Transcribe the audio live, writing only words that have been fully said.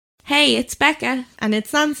Hey, it's Becca. And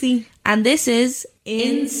it's Nancy. And this is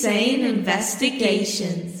Insane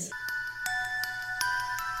Investigations.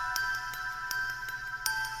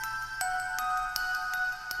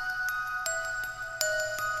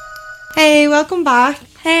 Hey, welcome back.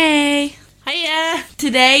 Hey. Hiya.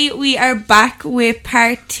 Today we are back with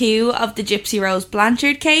part 2 of the Gypsy Rose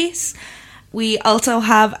Blanchard case. We also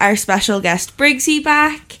have our special guest Briggsy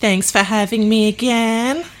back. Thanks for having me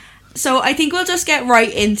again. So I think we'll just get right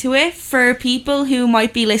into it. For people who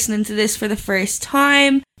might be listening to this for the first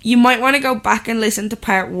time, you might want to go back and listen to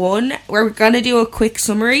part 1. We're going to do a quick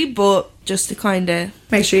summary, but just to kind of...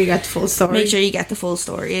 Make sure you get the full story. Make sure you get the full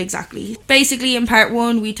story, exactly. Basically, in part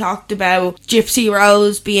 1, we talked about Gypsy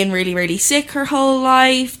Rose being really, really sick her whole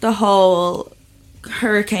life, the whole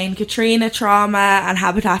Hurricane Katrina trauma, and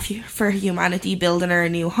Habitat for Humanity building her a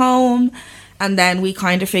new home. And then we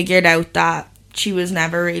kind of figured out that she was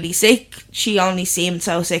never really sick. She only seemed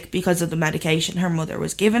so sick because of the medication her mother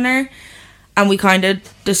was giving her. And we kind of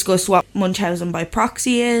discussed what Munchausen by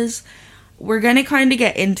proxy is. We're going to kind of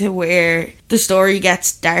get into where the story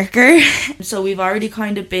gets darker. So we've already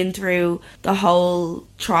kind of been through the whole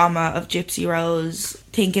trauma of Gypsy Rose,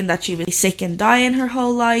 thinking that she was sick and dying her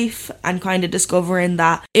whole life, and kind of discovering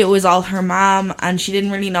that it was all her mom and she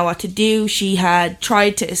didn't really know what to do. She had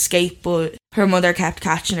tried to escape, but her mother kept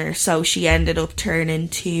catching her, so she ended up turning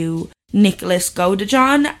to Nicholas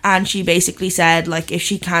Godejohn, and she basically said, like, if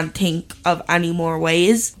she can't think of any more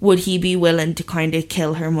ways, would he be willing to kind of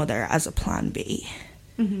kill her mother as a plan B?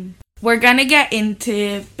 Mm-hmm. We're gonna get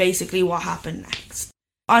into basically what happened next.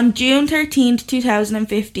 On June 13th,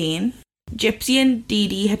 2015, Gypsy and Dee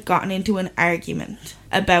Dee had gotten into an argument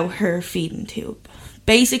about her feeding tube.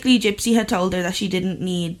 Basically, Gypsy had told her that she didn't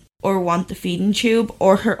need or want the feeding tube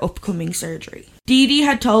or her upcoming surgery. Dee Dee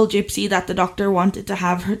had told Gypsy that the doctor wanted to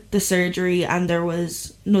have the surgery and there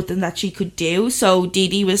was nothing that she could do, so Dee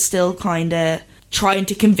Dee was still kind of trying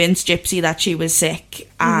to convince Gypsy that she was sick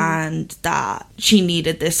and that she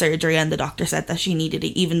needed this surgery, and the doctor said that she needed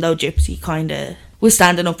it, even though Gypsy kind of was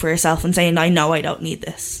standing up for herself and saying, I know I don't need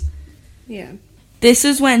this. Yeah. This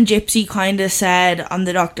is when Gypsy kind of said on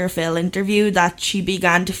the Dr. Phil interview that she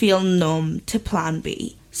began to feel numb to Plan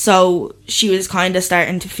B. So she was kind of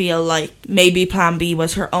starting to feel like maybe Plan B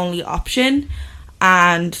was her only option,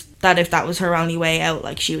 and that if that was her only way out,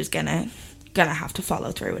 like, she was gonna have to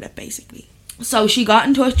follow through with it, basically. So she got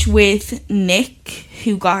in touch with Nick,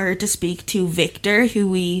 who got her to speak to Victor, who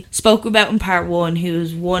we spoke about in part 1,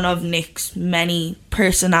 who's one of Nick's many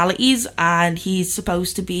personalities, and he's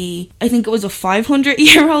supposed to be, I think it was a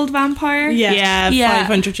 500-year-old vampire. Yeah,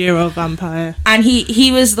 500-year-old vampire. And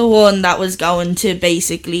he was the one that was going to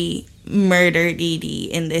basically murder Dee Dee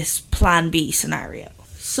in this Plan B scenario.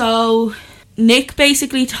 So Nick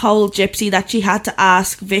basically told Gypsy that she had to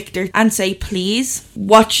ask Victor and say please.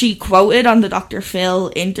 What she quoted on the Dr.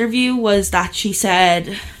 Phil interview was that she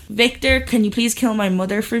said, Victor, can you please kill my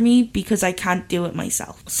mother for me because I can't do it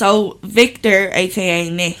myself. So Victor, aka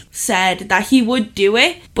Nick, said that he would do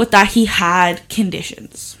it, but that he had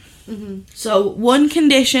conditions. Mm-hmm. So one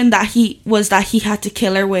condition that he had to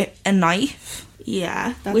kill her with a knife.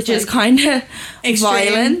 Yeah, that's which is kind of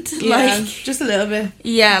violent. Yeah, like, just a little bit.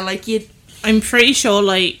 Yeah, like you. I'm pretty sure,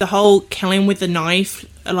 like, the whole killing with the knife,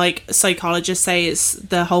 like, psychologists say it's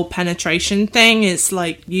the whole penetration thing is,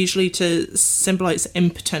 like, usually to symbolise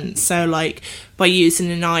impotence. So, like, by using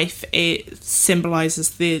a knife, it symbolises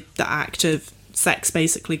the act of sex,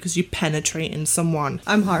 basically, because you penetrate in someone.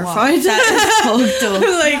 I'm horrified. Wow, that is fucked up.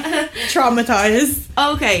 Like,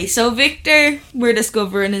 traumatised. Okay, so Victor, we're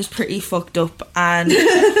discovering, is pretty fucked up, and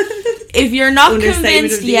if you're not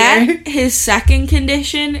convinced yet, his second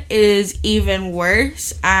condition is even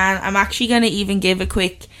worse, and I'm actually going to even give a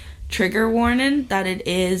quick trigger warning that it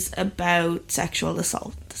is about sexual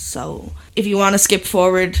assault. So if you want to skip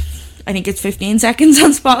forward, I think it's 15 seconds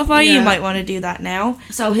on Spotify, you might want to do that now.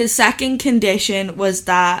 So his second condition was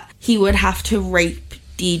that he would have to rape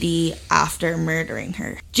Dee Dee after murdering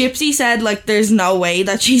her. Gypsy said, like, there's no way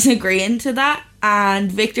that she's agreeing to that,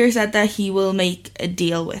 and Victor said that he will make a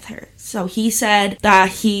deal with her. So he said that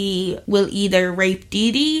he will either rape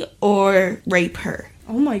Dee Dee or rape her.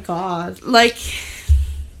 Oh my god. Like,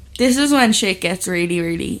 this is when shit gets really,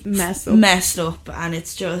 really messed up, and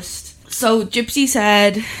it's just... So Gypsy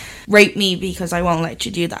said, rape me because I won't let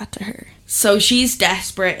you do that to her. So she's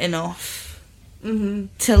desperate enough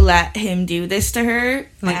to let him do this to her.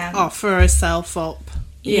 Like, offer herself up.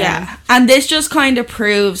 Yeah. And this just kind of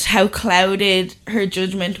proves how clouded her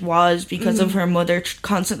judgment was because of her mother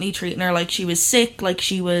constantly treating her like she was sick, like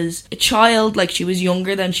she was a child, like she was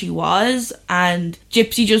younger than she was. And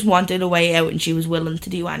Gypsy just wanted a way out and she was willing to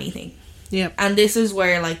do anything. Yep. And this is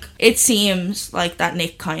where, like, it seems like that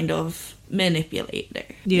Nick kind of manipulated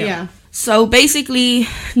her. Yeah. So basically,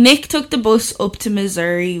 Nick took the bus up to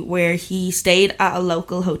Missouri where he stayed at a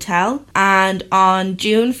local hotel. And on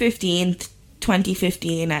June 15th,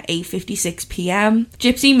 2015 at 8:56 p.m.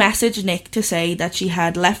 Gypsy messaged Nick to say that she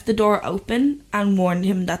had left the door open and warned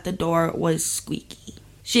him that the door was squeaky.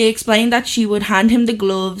 She explained that she would hand him the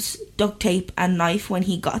gloves, duct tape and knife when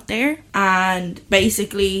he got there, and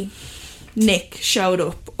basically Nick showed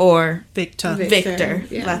up, or Victor,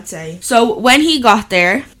 yeah. Let's say. So when he got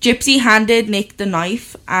there, Gypsy handed Nick the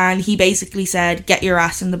knife and he basically said, "Get your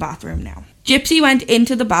ass in the bathroom now." Gypsy went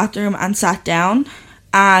into the bathroom and sat down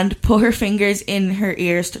and put her fingers in her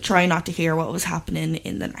ears to try not to hear what was happening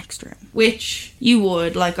in the next room. Which you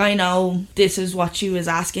would. Like, I know this is what she was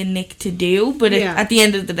asking Nick to do, but at the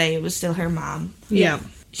end of the day, it was still her mom. Yeah.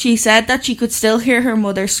 She said that she could still hear her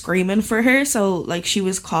mother screaming for her, so, like, she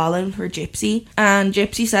was calling for Gypsy. And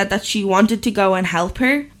Gypsy said that she wanted to go and help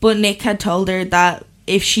her, but Nick had told her that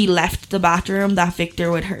if she left the bathroom, that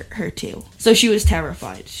Victor would hurt her too. So she was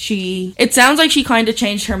terrified. It sounds like she kind of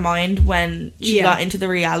changed her mind when she got into the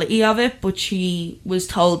reality of it, but she was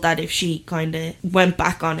told that if she kind of went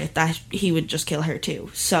back on it, that he would just kill her too.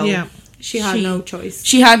 So she had no choice.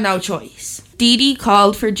 She had no choice. Dee Dee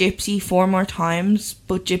called for Gypsy 4 more times,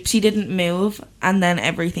 but Gypsy didn't move, and then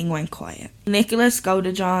everything went quiet. Nicholas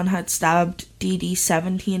Godejohn had stabbed Dee Dee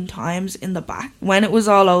 17 times in the back. When it was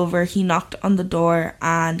all over, he knocked on the door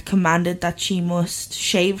and commanded that she must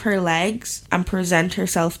shave her legs and present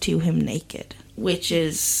herself to him naked, which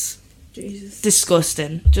is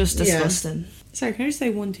disgusting. Just disgusting. Sorry, can I just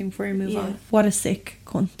say one thing before you move on? What a sick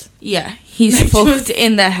cunt. Yeah, he's fucked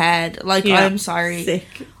in the head. Like, I'm sorry. Sick.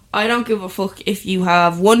 I don't give a fuck if you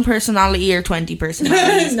have one personality or 20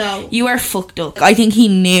 personalities. No. You are fucked up. I think he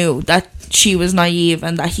knew that she was naive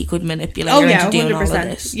and that he could manipulate her into doing 100%. All of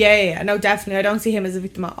this. Yeah. No, definitely. I don't see him as a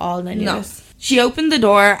victim at all. No. She opened the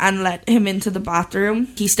door and let him into the bathroom.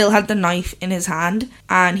 He still had the knife in his hand.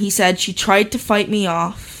 And he said she tried to fight me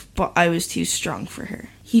off, but I was too strong for her.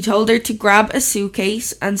 He told her to grab a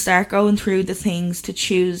suitcase and start going through the things to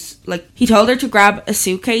choose. Like, he told her to grab a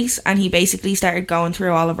suitcase and he basically started going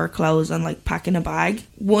through all of her clothes and, like, packing a bag.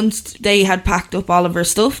 Once they had packed up all of her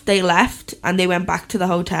stuff, they left and they went back to the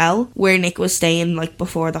hotel where Nick was staying, like,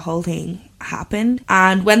 before the whole thing happened.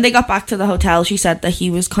 And when they got back to the hotel, she said that he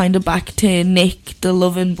was kind of back to Nick, the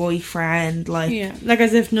loving boyfriend. Like, yeah, like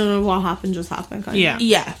as if none of what happened just happened, kind of.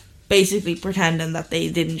 Yeah. Basically pretending that they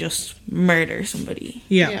didn't just murder somebody.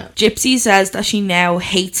 Yeah. Gypsy says that she now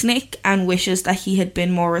hates Nick and wishes that he had been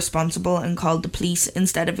more responsible and called the police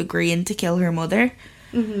instead of agreeing to kill her mother.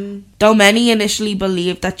 Mm-hmm. Though many initially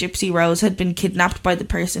believed that Gypsy Rose had been kidnapped by the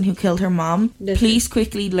person who killed her mom, police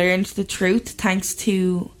quickly learned the truth thanks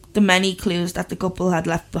to the many clues that the couple had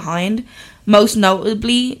left behind. Most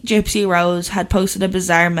notably, Gypsy Rose had posted a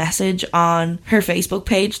bizarre message on her Facebook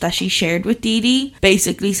page that she shared with Dee Dee,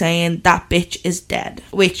 basically saying that bitch is dead,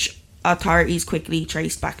 which authorities quickly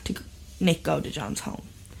traced back to Nick Godejohn's home.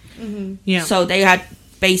 Mm-hmm. Yeah. So they had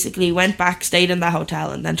basically went back, stayed in the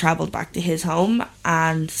hotel, and then travelled back to his home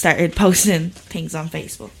and started posting things on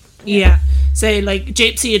Facebook. Yeah. So, like,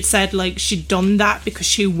 Gypsy had said, like, she'd done that because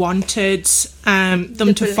she wanted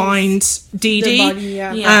them to find Dee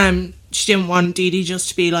Dee. She didn't want Dee Dee just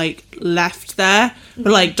to be, like, left there.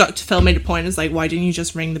 But, like, Dr. Phil made a point, is like, why didn't you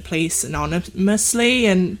just ring the police anonymously?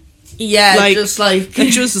 And yeah, like, just like...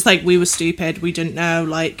 and she was just like, we were stupid, we didn't know.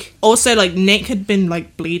 Like, also, like, Nick had been,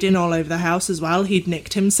 like, bleeding all over the house as well. He'd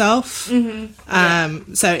nicked himself.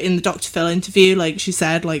 Mm-hmm. So in the Dr. Phil interview, like, she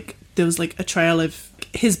said, like, there was, like, a trail of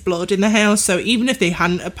his blood in the house. So even if they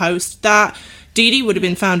hadn't posted that, Dee Dee would have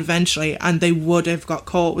been found eventually and they would have got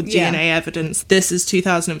caught with DNA evidence. This is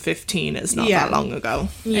 2015. It's not that long ago.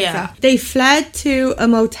 Yeah. Exactly. They fled to a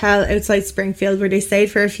motel outside Springfield where they stayed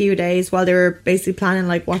for a few days while they were basically planning,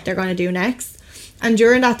 like, what they're going to do next. And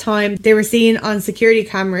during that time, they were seen on security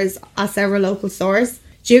cameras at several local stores.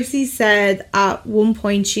 Gypsy said at one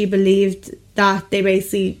point she believed that they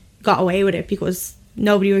basically got away with it because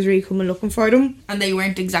nobody was really coming looking for them. And they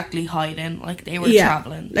weren't exactly hiding, like, they were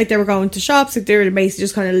travelling. Like, they were going to shops, like, they were basically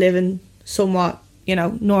just kind of living somewhat, you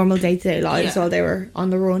know, normal day-to-day lives while they were on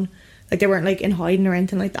the run. Like, they weren't, like, in hiding or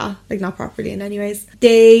anything like that. Like, not properly in anyways.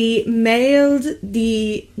 They mailed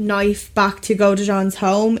the knife back to Godejohn's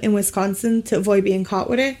home in Wisconsin to avoid being caught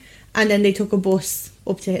with it. And then they took a bus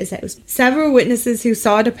up to his house. Several witnesses who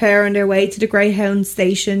saw the pair on their way to the Greyhound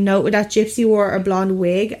station noted that Gypsy wore a blonde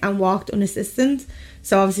wig and walked unassisted.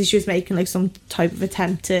 So obviously she was making like some type of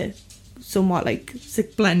attempt to somewhat like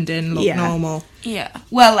blend in, look normal. Yeah.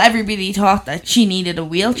 Well, everybody thought that she needed a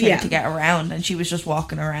wheelchair to get around, and she was just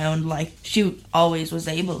walking around like she always was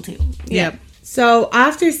able to. Yeah. So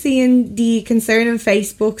after seeing the concerning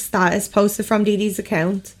Facebook status posted from Dee Dee's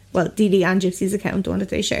account, well, Dee Dee and Gypsy's account, the one that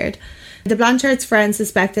they shared, the Blanchards' friends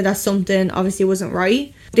suspected that something obviously wasn't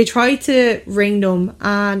right. They tried to ring them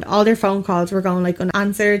and all their phone calls were going like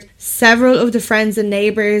unanswered. Several of the friends and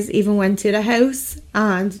neighbours even went to the house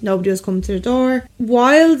and nobody was coming to the door.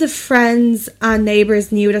 While the friends and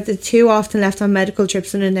neighbours knew that the two often left on medical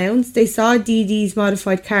trips unannounced, they saw Dee Dee's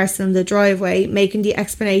modified car still in the driveway, making the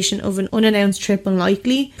explanation of an unannounced trip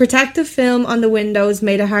unlikely. Protective film on the windows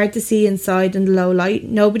made it hard to see inside in the low light.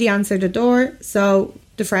 Nobody answered the door, so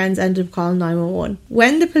the friends ended up calling 911.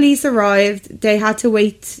 When the police arrived, they had to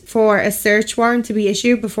wait for a search warrant to be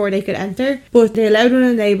issued before they could enter, but they allowed one of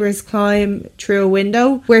the neighbours climb through a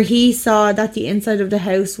window where he saw that the inside of the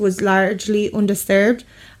house was largely undisturbed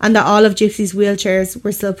and that all of Gypsy's wheelchairs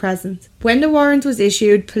were still present. When the warrant was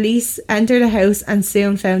issued, police entered the house and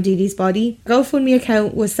soon found Dee Dee's body. A GoFundMe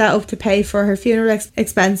account was set up to pay for her funeral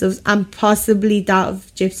expenses and possibly that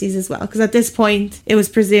of Gypsy's as well, because at this point it was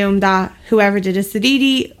presumed that whoever did this to Dee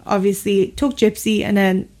Dee obviously took Gypsy and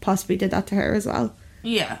then possibly did that to her as well.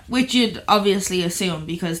 Yeah, which you'd obviously assume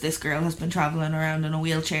because this girl has been travelling around in a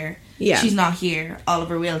wheelchair. Yeah. She's not here. All of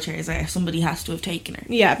her wheelchairs are. Somebody has to have taken her.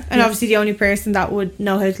 Yeah, and obviously the only person that would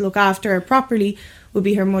know how to look after her properly would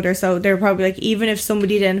be her mother. So they're probably like, even if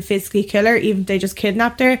somebody didn't physically kill her, even if they just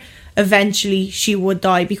kidnapped her, eventually she would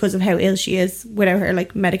die because of how ill she is without her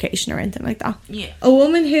like medication or anything like that. Yeah. A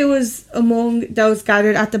woman who was among those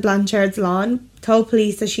gathered at the Blanchards' lawn told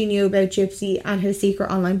police that she knew about Gypsy and her secret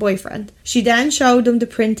online boyfriend. She then showed them the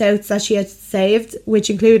printouts that she had saved, which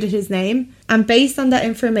included his name, and based on that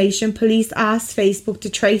information, police asked Facebook to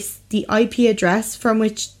trace the IP address from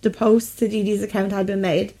which the posts to Dee Dee's account had been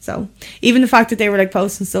made. So even the fact that they were like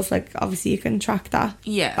posting stuff, like obviously you can track that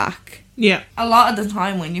back. Yeah. A lot of the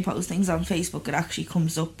time when you post things on Facebook, it actually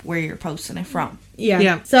comes up where you're posting it from.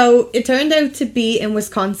 Yeah. So it turned out to be in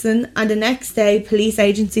Wisconsin, and the next day, police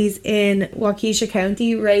agencies in Waukesha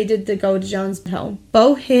County raided the Godejohns' home.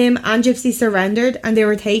 Both him and Gypsy surrendered, and they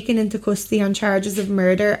were taken into custody on charges of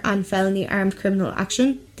murder and felony armed criminal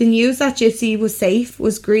action. The news that Gypsy was safe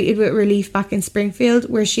was greeted with relief back in Springfield,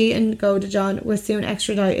 where she and Godejohn were soon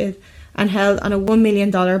extradited and held on a $1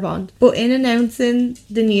 million bond. But in announcing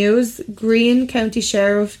the news, Greene County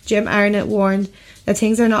Sheriff Jim Arnott warned that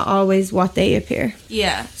things are not always what they appear.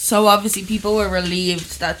 Yeah, so obviously people were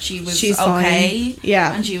relieved that she's okay. Fine.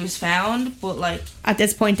 Yeah. And she was found, but like at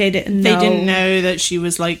this point they didn't know that she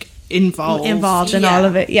was like involved in all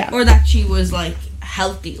of it. Yeah. Or that she was like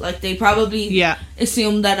healthy. Like they probably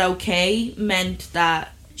assumed that okay meant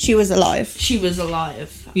that she was alive.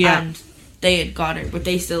 Yeah. And they had got her, but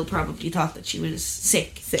they still probably thought that she was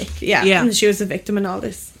sick. Yeah. And she was a victim in all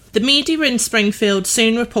this. The media in Springfield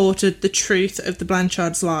soon reported the truth of the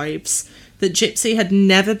Blanchards' lives, that Gypsy had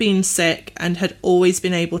never been sick and had always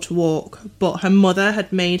been able to walk, but her mother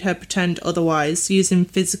had made her pretend otherwise, using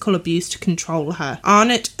physical abuse to control her.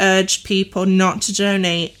 Arnott urged people not to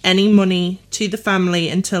donate any money to the family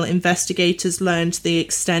until investigators learned the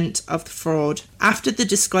extent of the fraud. After the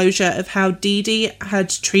disclosure of how Dee Dee had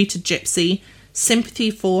treated Gypsy, sympathy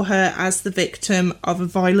for her as the victim of a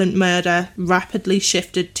violent murder rapidly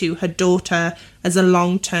shifted to her daughter as a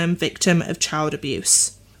long-term victim of child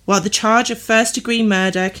abuse. While the charge of first-degree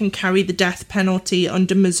murder can carry the death penalty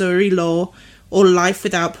under Missouri law or life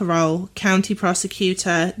without parole, County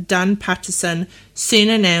Prosecutor Dan Patterson soon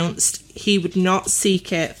announced he would not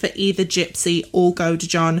seek it for either Gypsy or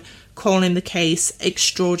Godejohn, calling the case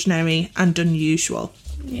extraordinary and unusual.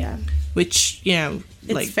 Yeah. Which, you know,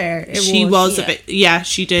 it's like, fair. She was a bit,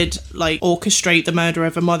 she did like orchestrate the murder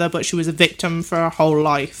of her mother, but she was a victim for her whole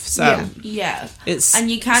life. So it's and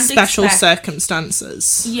you can't special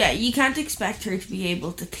circumstances. Yeah, you can't expect her to be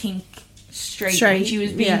able to think straight. When she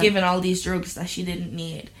was being given all these drugs that she didn't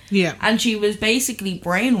need. Yeah. And she was basically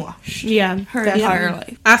brainwashed. Yeah. Her entire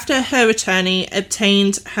life. After her attorney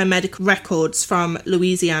obtained her medical records from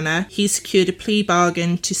Louisiana, he secured a plea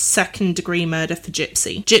bargain to second-degree murder for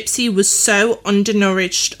Gypsy. Gypsy was so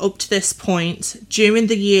undernourished up to this point. During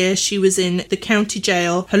the year she was in the county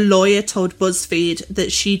jail, her lawyer told BuzzFeed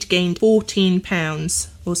that she'd gained 14 pounds,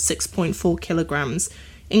 or 6.4 kilograms,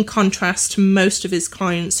 in contrast to most of his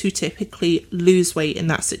clients who typically lose weight in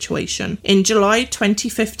that situation. In July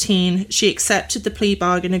 2015, she accepted the plea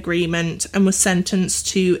bargain agreement and was sentenced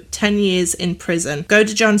to 10 years in prison.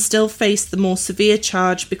 Godejohn still faced the more severe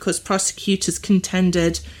charge because prosecutors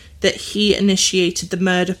contended that he initiated the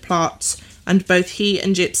murder plot, and both he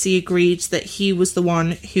and Gypsy agreed that he was the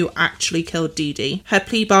one who actually killed Dee Dee. Her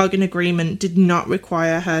plea bargain agreement did not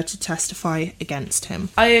require her to testify against him.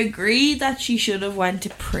 I agree that she should have went to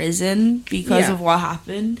prison because of what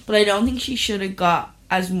happened, but I don't think she should have got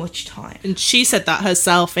as much time. And she said that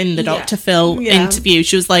herself in the Dr. Phil interview.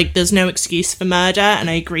 She was like, there's no excuse for murder, and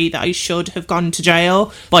I agree that I should have gone to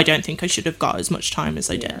jail, but I don't think I should have got as much time as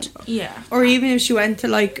I did. Yeah. Or even if she went to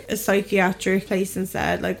like a psychiatric place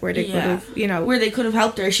instead, like where they could have, you know, where they could have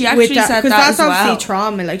helped her. She actually said that because that's as obviously well.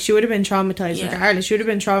 trauma. Like she would have been traumatized regardless. She would have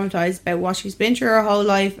been traumatized about what she's been through her whole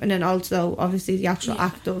life, and then also obviously the actual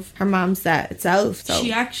act of her mom's death itself. So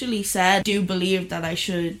she actually said, "Do believe that I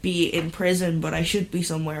should be in prison, but I should be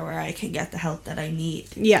somewhere where I can get the help that I need."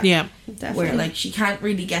 Yeah, definitely. Where like she can't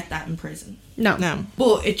really get that in prison. No.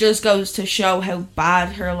 But it just goes to show how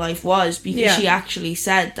bad her life was, because she actually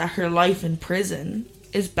said that her life in prison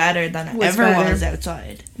is better than it ever was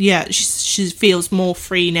outside. Yeah, she feels more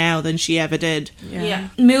free now than she ever did. Yeah.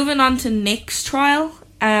 Moving on to Nick's trial.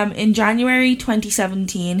 In January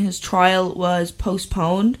 2017, his trial was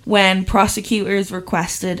postponed when prosecutors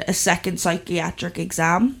requested a second psychiatric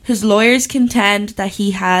exam. His lawyers contend that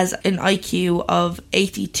he has an IQ of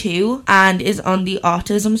 82 and is on the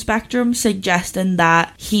autism spectrum, suggesting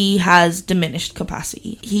that he has diminished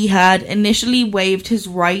capacity. He had initially waived his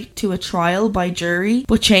right to a trial by jury,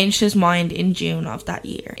 but changed his mind in June of that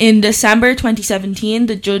year. In December 2017,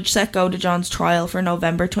 the judge set Godejohn's trial for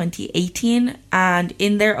November 2018, and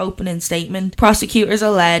in their opening statement, prosecutors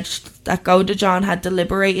alleged that Godejohn had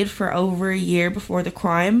deliberated for over a year before the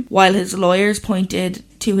crime, while his lawyers pointed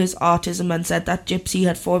to his autism and said that Gypsy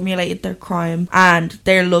had formulated their crime and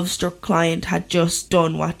their love-struck client had just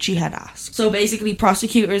done what she had asked. So basically,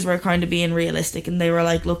 prosecutors were kind of being realistic, and they were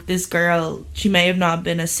like, look, this girl, she may have not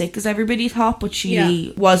been as sick as everybody thought, but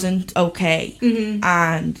she wasn't okay.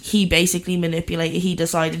 And he basically manipulated. He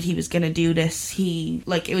decided he was going to do this.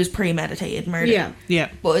 It was premeditated murder. Yeah.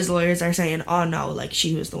 But his lawyers are saying, oh no, like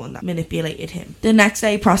she was the one that manipulated him. The next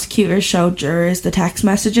day, prosecutors showed jurors the text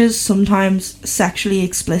messages, sometimes sexually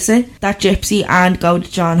explicit, that Gypsy and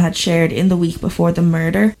Godejohn had shared in the week before the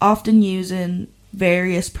murder, often using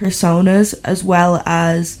various personas as well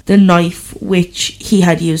as the knife which he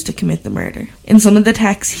had used to commit the murder. In some of the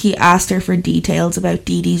texts, he asked her for details about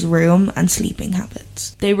Dee Dee's room and sleeping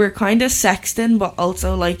habits. They were kind of sexting, but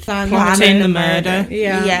also like planning the murder.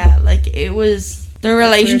 Yeah, like it was, the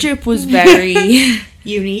relationship was very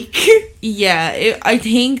unique. I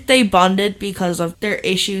think they bonded because of their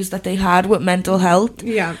issues that they had with mental health.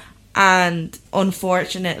 Yeah. And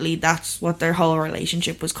unfortunately, that's what their whole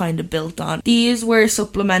relationship was kind of built on. These were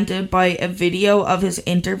supplemented by a video of his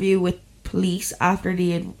interview with police after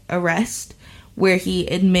the arrest, where he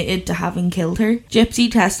admitted to having killed her. Gypsy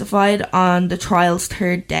testified on the trial's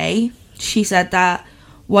third day. She said that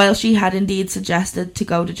while she had indeed suggested to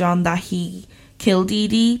Godejohn that he kill Dee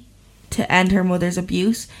Dee to end her mother's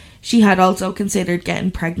abuse, she had also considered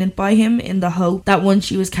getting pregnant by him in the hope that once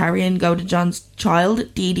she was carrying Godejohn's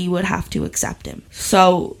child, Dee Dee would have to accept him.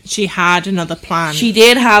 So she had another plan. She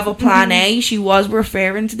did have a plan A. She was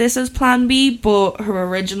referring to this as plan B, but her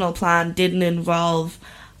original plan didn't involve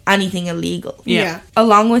anything illegal. Yeah.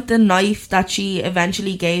 Along with the knife that she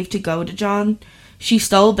eventually gave to Godejohn, she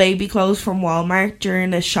stole baby clothes from Walmart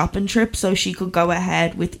during a shopping trip so she could go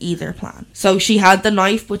ahead with either plan. So she had the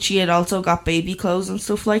knife, but she had also got baby clothes and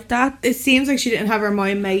stuff like that. It seems like she didn't have her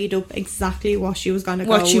mind made up exactly what she was going to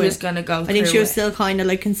go with. What she was going to go through. I think she was still kind of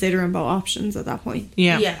like considering both options at that point.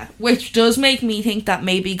 Yeah. Which does make me think that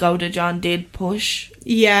maybe Godejohn did push for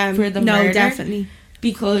the murder. No, definitely.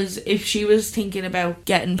 Because if she was thinking about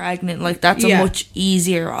getting pregnant, like, that's a much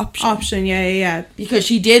easier option. Yeah. Because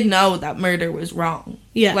she did know that murder was wrong.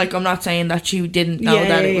 Yeah. Like, I'm not saying that she didn't know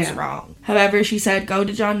that it was wrong. However, she said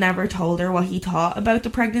Godejohn never told her what he thought about the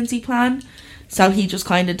pregnancy plan, so he just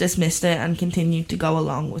kind of dismissed it and continued to go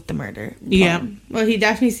along with the murder plan. Yeah. Well, he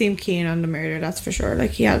definitely seemed keen on the murder, that's for sure. Like,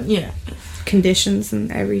 he had conditions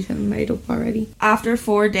and everything made up already. After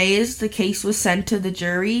 4 days, the case was sent to the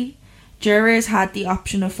jury. Jurors had the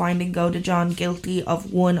option of finding Godejohn guilty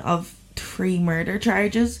of one of 3 murder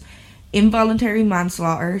charges, involuntary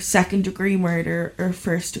manslaughter, second-degree murder, or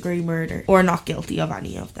first-degree murder, or not guilty of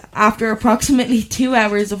any of them. After approximately 2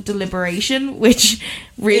 hours of deliberation, which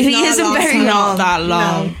really isn't very long. Not that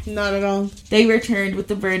long. No, not at all. They returned with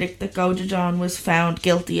the verdict that Godejohn was found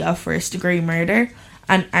guilty of first-degree murder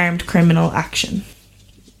and armed criminal action.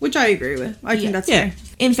 Which I agree with. I think that's Yeah. fair.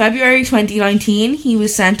 In February 2019, he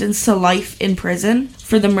was sentenced to life in prison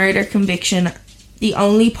for the murder conviction, the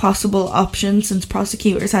only possible option since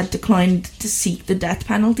prosecutors had declined to seek the death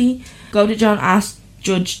penalty. Godejohn asked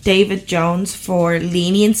Judge David Jones for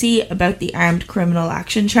leniency about the armed criminal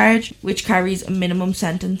action charge, which carries a minimum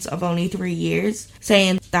sentence of only 3 years,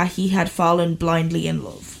 saying that he had fallen blindly in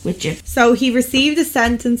love with Gypsy. So he received a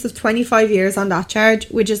sentence of 25 years on that charge,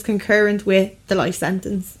 which is concurrent with the life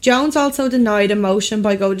sentence. Jones also denied a motion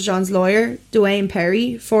by Godejohn's lawyer, Dwayne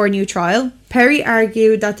Perry, for a new trial. Perry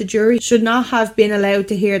argued that the jury should not have been allowed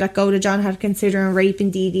to hear that Godejohn had considered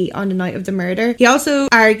raping Dee Dee on the night of the murder. He also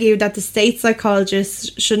argued that the state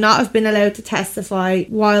psychologist should not have been allowed to testify,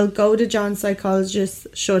 while Godejohn's psychologist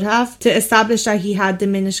should have, to establish that he had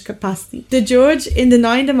diminished capacity. The judge, in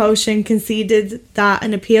denying the motion, conceded that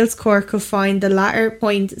an appeals court could find the latter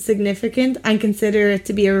point significant and consider it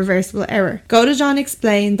to be a reversible error. Godejohn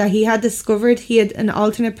explained that he had discovered he had an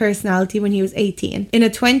alternate personality when he was 18. In a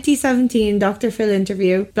 2017 Dr. Phil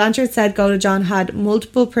interview, Blanchard said Godejohn had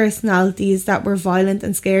multiple personalities that were violent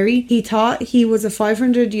and scary. He thought he was a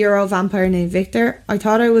 500-year-old vampire named Victor. I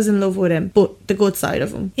thought I was in love with him, but the good side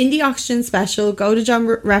of him. In the Oxygen special,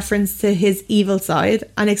 Godejohn referenced to his evil side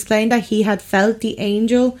and explained that he had felt the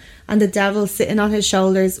angel and the devil sitting on his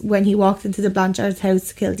shoulders when he walked into the Blanchard's house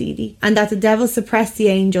to kill Dee Dee, and that the devil suppressed the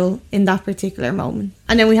angel in that particular moment.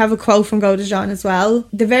 And then we have a quote from Godejohn as well.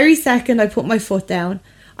 The very second I put my foot down,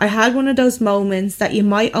 I had one of those moments that you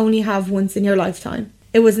might only have once in your lifetime.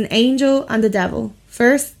 It was an angel and the devil.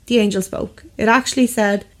 First, the angel spoke. It actually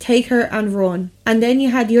said, take her and run. And then you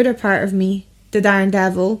had the other part of me, the darn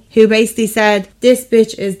devil, who basically said, this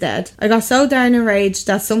bitch is dead. I got so darn enraged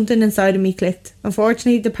that something inside of me clicked.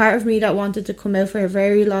 Unfortunately, the part of me that wanted to come out for a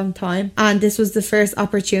very long time, and this was the first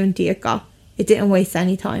opportunity it got. It didn't waste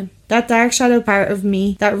any time. That dark shadow part of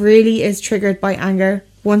me that really is triggered by anger,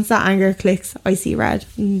 once that anger clicks, I see red.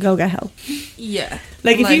 Go get help. Yeah.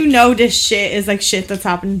 Like, if you know this shit is like shit that's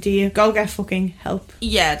happening to you, go get fucking help.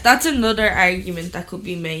 Yeah, that's another argument that could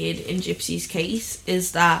be made in Gypsy's case,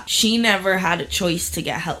 is that she never had a choice to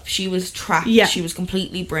get help. She was trapped. Yeah. She was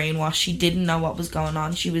completely brainwashed. She didn't know what was going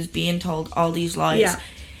on. She was being told all these lies. Yeah.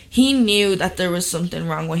 He knew that there was something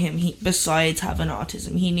wrong with him besides having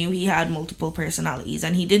autism. He knew he had multiple personalities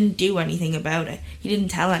and he didn't do anything about it. He didn't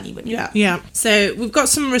tell anybody. Yeah. So we've got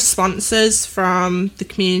some responses from the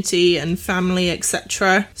community and family,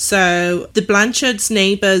 etc. So the Blanchards'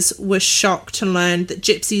 neighbours were shocked to learn that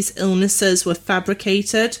Gypsy's illnesses were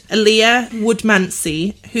fabricated. Aaliyah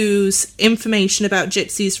Woodmansey, whose information about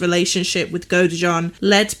Gypsy's relationship with Godejohn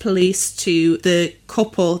led police to the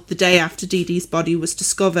couple the day after Dee Dee's body was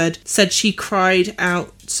discovered, said she cried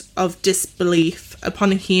out of disbelief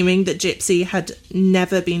upon hearing that Gypsy had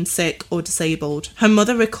never been sick or disabled. Her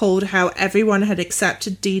mother recalled how everyone had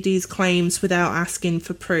accepted Dee Dee's claims without asking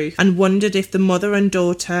for proof, and wondered if the mother and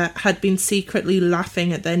daughter had been secretly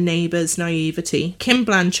laughing at their neighbour's naivety. Kim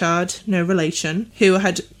Blanchard, no relation, who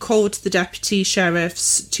had called the deputy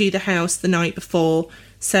sheriffs to the house the night before,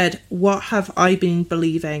 said, "What have I been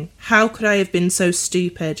believing? How could I have been so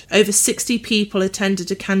stupid?" Over 60 people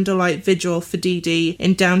attended a candlelight vigil for Dee Dee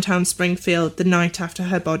in downtown Springfield the night after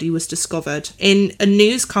her body was discovered. In a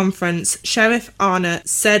news conference, Sheriff Arnott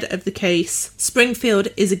said of the case, "Springfield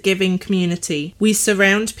is a giving community. We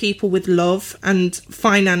surround people with love and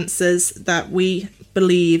finances that we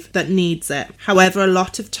believe that needs it. However, a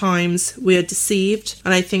lot of times we are deceived,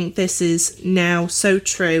 and I think this is now so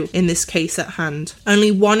true in this case at hand." Only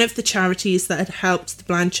one of the charities that had helped the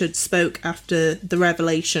Blanchards spoke after the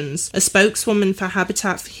revelations. A spokeswoman for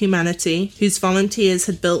Habitat for Humanity, whose volunteers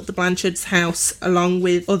had built the Blanchards' house along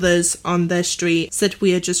with others on their street, said,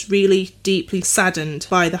 "We are just really deeply saddened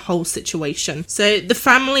by the whole situation." So the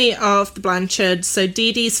family of the Blanchards, so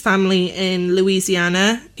Dee Dee's family in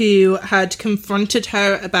Louisiana, who had confronted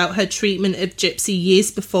her about her treatment of Gypsy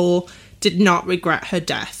years before, did not regret her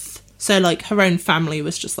death. So like her own family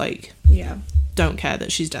was just like, Yeah. don't care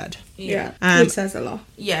that she's dead. Yeah. Um, Which says a lot.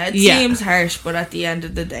 Yeah, it seems harsh, but at the end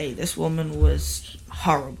of the day, this woman was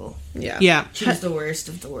horrible. Yeah. She's the worst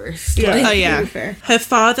of the worst. Yeah. Like, Oh yeah. Fair. Her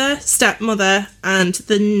father, stepmother, and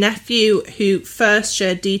the nephew who first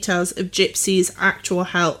shared details of Gypsy's actual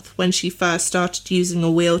health when she first started using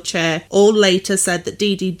a wheelchair all later said that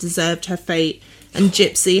Dee Dee deserved her fate and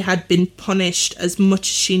Gypsy had been punished as much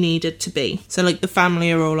as she needed to be. So like the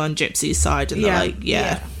family are all on Gypsy's side and they're like,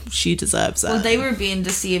 yeah, she deserves that. Well, they were being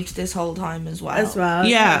deceived this whole time as well.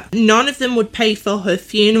 Yeah. None of them would pay for her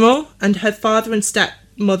funeral, and her father and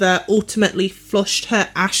stepmother ultimately flushed her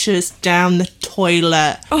ashes down the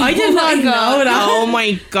toilet. I did not know that. Oh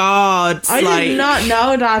my god. I did not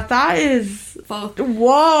know that. That is... Fuck.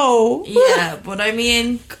 Whoa. Yeah, but I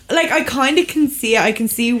mean... Like, I kind of can see it. I can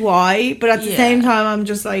see why. But at the same time, I'm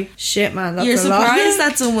just like, shit, man, that's You're a lot. surprised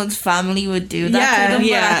that someone's family would do that to them,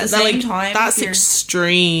 but at the same time... That's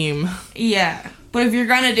extreme. Yeah. But if you're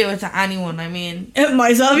gonna do it to anyone, I mean... It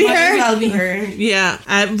might as well be might as her. well be her. Yeah.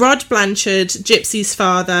 Rod Blanchard, Gypsy's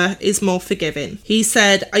father, is more forgiving. He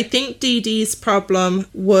said, I think Dee Dee's problem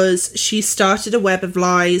was she started a web of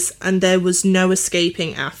lies and there was no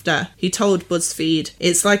escaping after. He told BuzzFeed,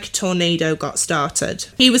 it's like a tornado got started.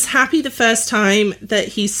 He was happy the first time that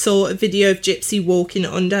he saw a video of Gypsy walking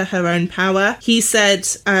under her own power. He said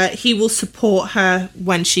he will support her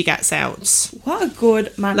when she gets out. What a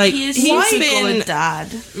good man. Like, He is he's such a been good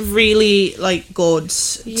dad. really like good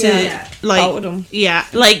to like Both of them. yeah,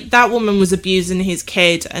 like that woman was abusing his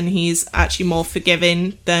kid and he's actually more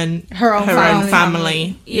forgiving than Her own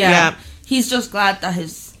family. Yeah. He's just glad that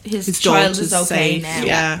his child is daughter's okay safe, now.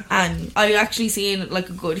 yeah. And I actually seen like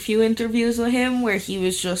a good few interviews with him where he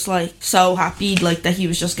was just like so happy like that he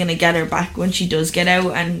was just gonna get her back when she does get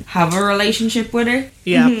out and have a relationship with her.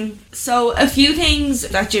 Yeah. So a few things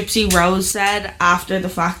that Gypsy Rose said after the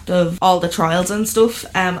fact of all the trials and stuff.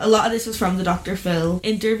 A lot of this was from the Dr. Phil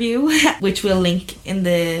interview, which we'll link in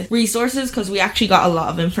the resources because we actually got a lot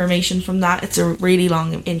of information from that. It's a really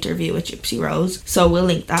long interview with Gypsy Rose, so we'll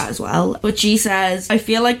link that as well. But she says, I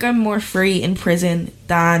feel like I'm more free in prison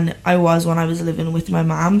than I was when I was living with my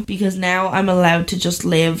mom because now I'm allowed to just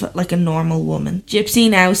live like a normal woman. Gypsy,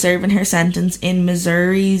 now serving her sentence in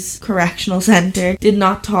Missouri's correctional center, did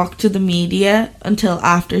not talk to the media until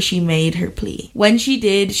after she made her plea. When she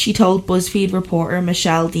did, she told BuzzFeed reporter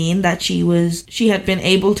Michelle Dean that she had been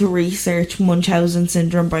able to research Munchausen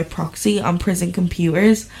syndrome by proxy on prison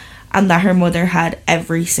computers and that her mother had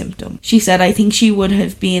every symptom. She said, I think she would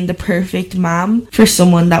have been the perfect mom for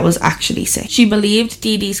someone that was actually sick. She believed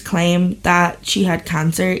Dee Dee's claim that she had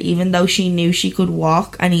cancer, even though she knew she could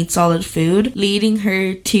walk and eat solid food, leading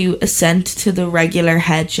her to assent to the regular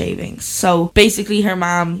head shavings. So basically her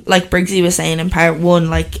mom, like Briggsy was saying in part 1,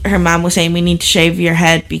 like her mom was saying we need to shave your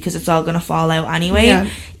head because it's all going to fall out anyway. Yeah.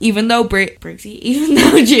 Even though Gypsy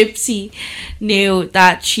knew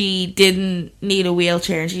that she didn't need a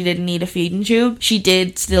wheelchair and she didn't need a feeding tube, she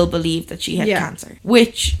did still believe that she had cancer.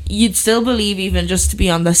 Which you'd still believe even just to be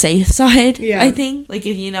on the safe side, I think. Like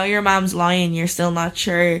if you know your mom's lying, you're still not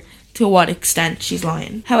sure to what extent she's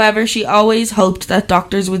lying. However, she always hoped that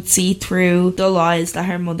doctors would see through the lies that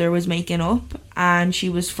her mother was making up, and she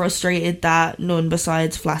was frustrated that none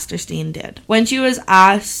besides Flasterstein did. When she was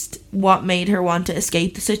asked what made her want to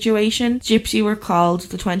escape the situation, Gypsy recalled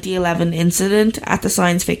the 2011 incident at the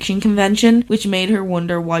science fiction convention, which made her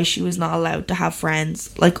wonder why she was not allowed to have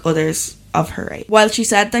friends like others of her age. While she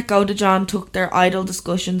said that Godejohn took their idle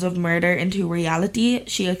discussions of murder into reality,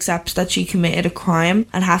 she accepts that she committed a crime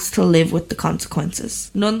and has to live with the consequences.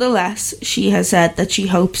 Nonetheless, she has said that she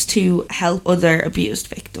hopes to help other abused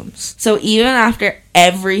victims. So even after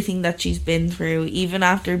everything that she's been through, even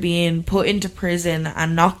after being put into prison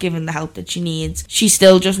and not given the help that she needs, she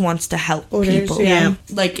still just wants to help people. Yeah.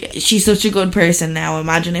 Like, she's such a good person now.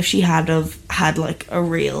 Imagine if she had like a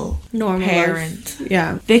real Normal parent. life.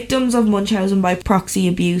 Yeah. Victims of Munchausen by proxy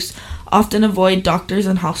abuse often avoid doctors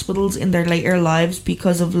and hospitals in their later lives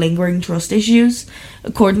because of lingering trust issues,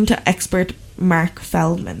 according to expert Mark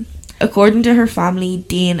Feldman. According to her family,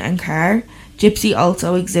 Dean and Carr, Gypsy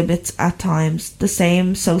also exhibits at times the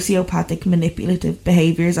same sociopathic manipulative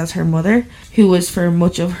behaviours as her mother, who was for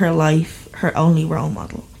much of her life her only role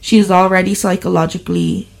model. She is already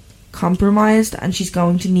psychologically compromised and she's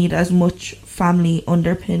going to need as much family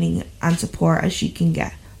underpinning and support as she can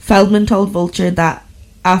get. Feldman told Vulture that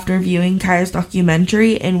after viewing Carr's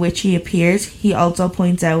documentary in which he appears, he also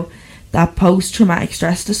points out that post-traumatic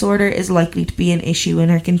stress disorder is likely to be an issue in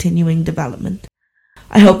her continuing development.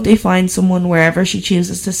 I hope they find someone wherever she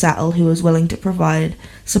chooses to settle who is willing to provide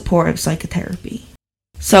supportive psychotherapy.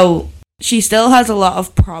 So She still has a lot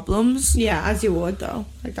of problems. Yeah, as you would though.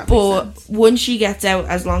 Like that But makes sense. once she gets out,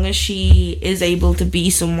 as long as she is able to be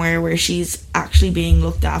somewhere where she's actually being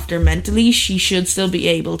looked after mentally, she should still be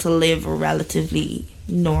able to live a relatively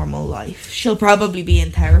normal life. She'll probably be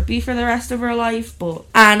in therapy for the rest of her life,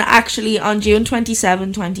 and actually on June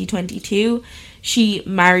 27, 2022, she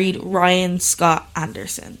married Ryan Scott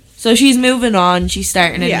Anderson. So she's moving on, she's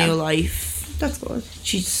starting a new life. That's good.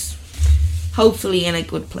 She's hopefully in a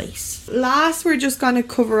good place. Last, we're just going to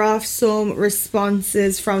cover off some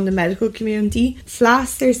responses from the medical community.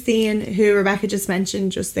 Flasterstein, who Rebecca just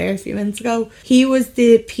mentioned just there a few minutes ago, he was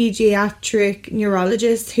the pediatric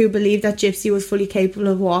neurologist who believed that Gypsy was fully capable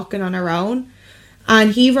of walking on her own.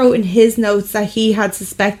 And he wrote in his notes that he had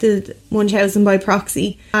suspected Munchausen by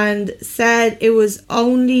proxy and said it was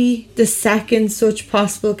only the second such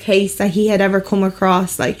possible case that he had ever come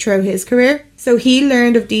across throughout his career. So he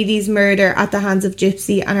learned of Dee Dee's murder at the hands of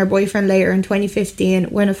Gypsy and her boyfriend later in 2015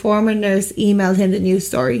 when a former nurse emailed him the news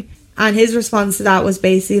story. And his response to that was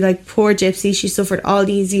basically poor Gypsy, she suffered all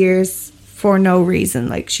these years for no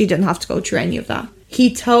reason. She didn't have to go through any of that.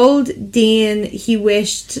 He told Dean he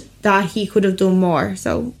wished that he could have done more.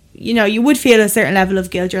 So, you would feel a certain level of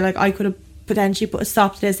guilt. You're I could have potentially put a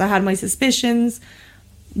stop to this. I had my suspicions.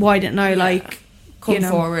 Why didn't I, come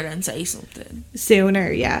forward and say something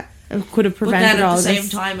sooner? Yeah. I could have prevented all this. But then at the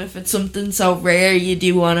same time, if it's something so rare, you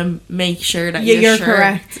do want to make sure that you're sure.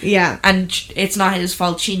 Correct. Yeah. And it's not his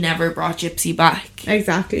fault she never brought Gypsy back.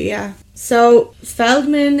 Exactly, yeah. So,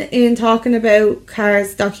 Feldman, in talking about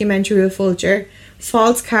Carr's documentary with Fulcher,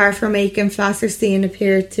 faults Carr for making Flasterstein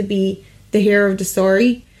appear to be the hero of the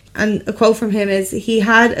story. And a quote from him is, he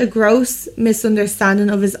had a gross misunderstanding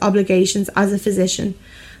of his obligations as a physician,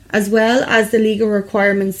 as well as the legal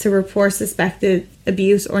requirements to report suspected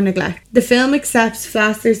abuse or neglect. The film accepts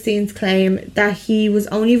Flasterstein's claim that he was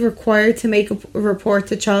only required to make a report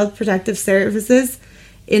to Child Protective Services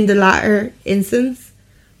in the latter instance.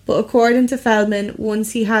 But according to Feldman,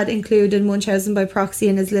 once he had included Munchausen by proxy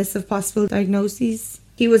in his list of possible diagnoses,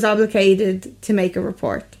 he was obligated to make a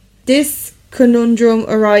report. This conundrum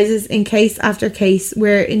arises in case after case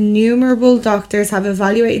where innumerable doctors have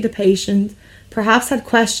evaluated the patient, perhaps had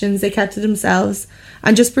questions they kept to themselves,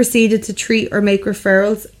 and just proceeded to treat or make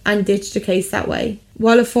referrals and ditch the case that way.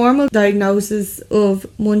 While a formal diagnosis of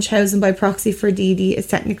Munchausen by proxy for Dee Dee is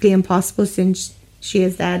technically impossible since she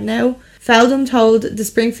is dead now, Feldman told the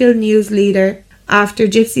Springfield News leader after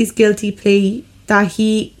Gypsy's guilty plea that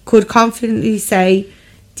he could confidently say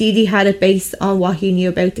Dee Dee had it based on what he knew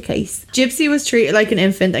about the case. Gypsy was treated like an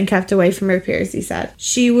infant and kept away from her peers, he said.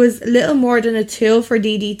 She was little more than a tool for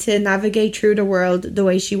Dee Dee to navigate through the world the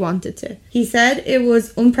way she wanted to. He said it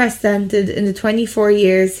was unprecedented in the 24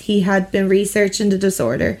 years he had been researching the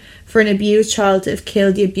disorder for an abused child to have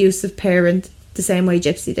killed the abusive parent the same way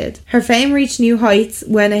Gypsy did. Her fame reached new heights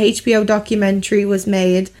when a HBO documentary was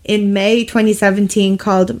made in May 2017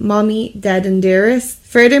 called Mommy, Dead and Dearest.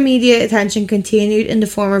 Further media attention continued in the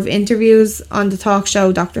form of interviews on the talk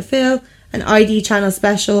show Dr. Phil, an ID channel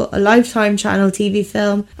special, a Lifetime channel TV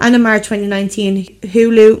film, and a March 2019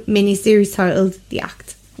 Hulu miniseries titled The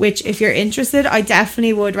Act. Which, if you're interested, I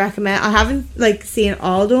definitely would recommend. I haven't seen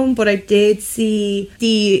all of them, but I did see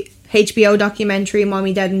the HBO documentary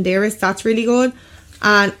Mommy, Dead and Dearest. That's really good.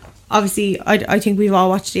 And obviously I think we've all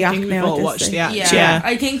watched The Act now. We've all watched The Act, yeah.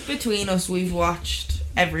 I think between us we've watched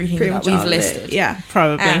everything pretty that much we've listed. Yeah,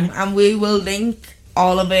 probably. And we will link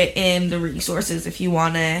all of it in the resources if you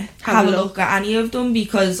want to have a look at any of them,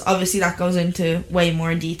 because obviously that goes into way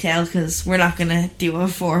more detail because we're not going to do a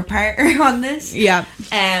 4-parter on this. Yeah.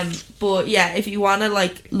 But yeah, if you want to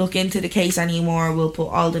look into the case anymore, we'll put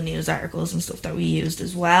all the news articles and stuff that we used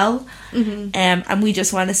as well. Mm-hmm. And we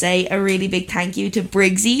just want to say a really big thank you to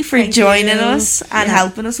Briggsy for joining us and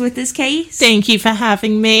helping us with this case. Thank you for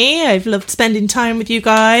having me. I've loved spending time with you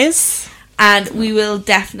guys. And we will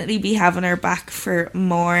definitely be having her back for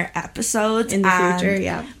more episodes in the future,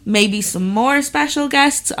 yeah. Maybe some more special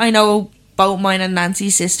guests. I know both mine and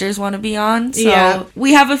Nancy's sisters want to be on, so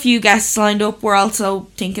we have a few guests lined up. We're also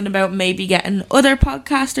thinking about maybe getting other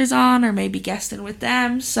podcasters on or maybe guesting with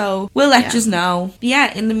them, so we'll let you know. But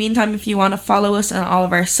yeah, in the meantime, if you want to follow us on all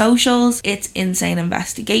of our socials, it's Insane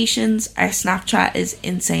Investigations. Our Snapchat is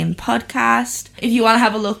Insane Podcast. If you want to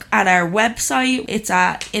have a look at our website, it's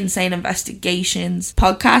at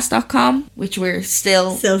insaneinvestigationspodcast.com, which we're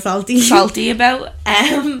still salty about.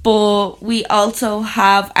 But we also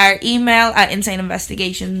have our email at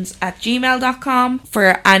insaneinvestigations@gmail.com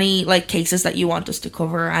for any cases that you want us to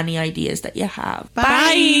cover or any ideas that you have.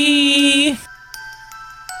 Bye.